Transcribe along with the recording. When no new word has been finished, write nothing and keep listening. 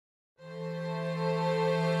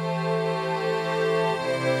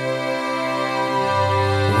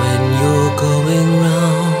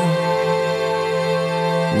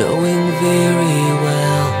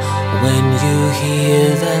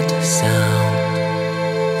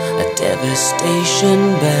devastation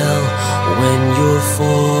bell when you're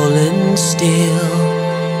falling still,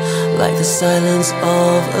 like the silence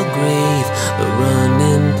of a grave, the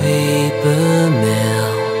running paper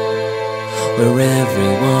mill, where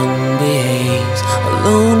everyone behaves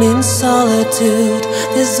alone in solitude.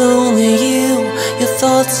 There's only you, your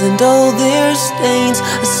thoughts and all their stains,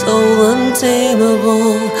 a soul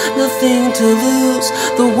untamable, nothing to lose,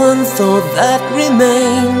 the one thought that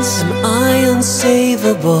remains. Am I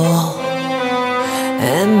unsavable?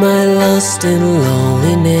 Am I lost in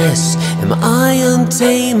loneliness? Am I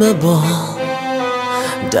untamable?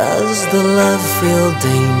 Does the love feel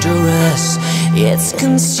dangerous? It's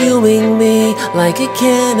consuming me like a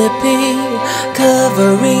canopy,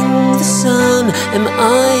 covering the sun. Am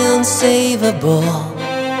I unsavable?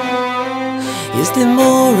 Is there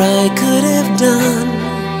more I could have done?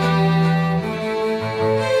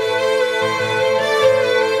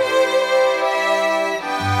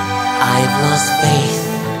 I've lost faith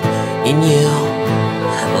in you,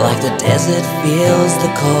 like the desert feels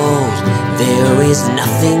the cold. There is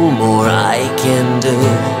nothing more I can do,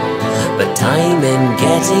 but time and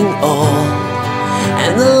getting old,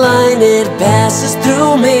 and the line it passes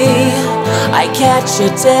through me, I catch a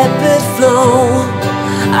tepid flow.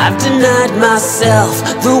 I've denied myself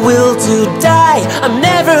the will to die, I'm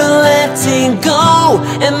never letting go.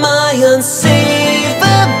 Am I unsavable?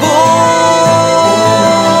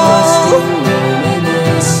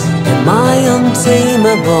 Am I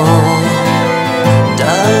untamable?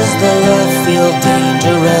 Does the love feel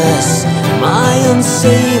dangerous? Am I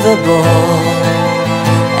unsavable?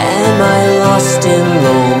 Am I lost in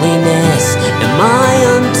loneliness? Am I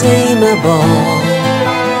untamable?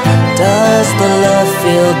 Does the love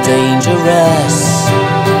feel dangerous?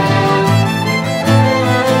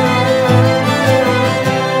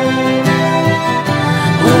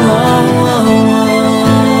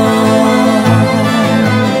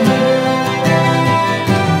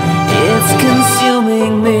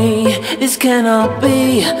 This cannot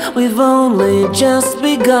be, we've only just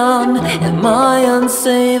begun. Am I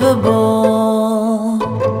unsavable?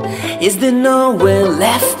 Is there nowhere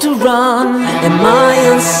left to run? Am I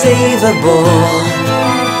unsavable?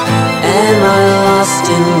 Am I lost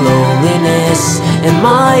in loneliness? Am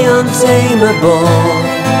I untamable?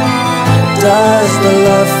 Does the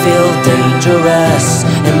love feel dangerous?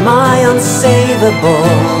 Am I unsavable?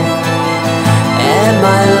 Am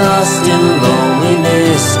I lost in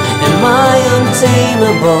loneliness? Am I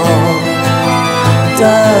untamable?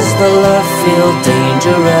 Does the love feel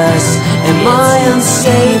dangerous? Am I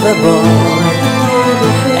unsavable?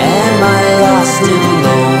 Am I lost in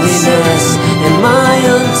loneliness? Am I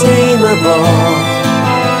untamable?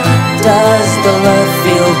 Does the love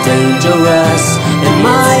feel dangerous? Am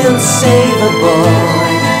I unsavable?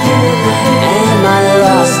 Am I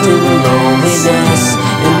lost in loneliness?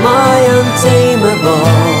 Am I untamable?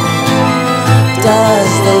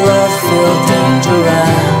 Does the love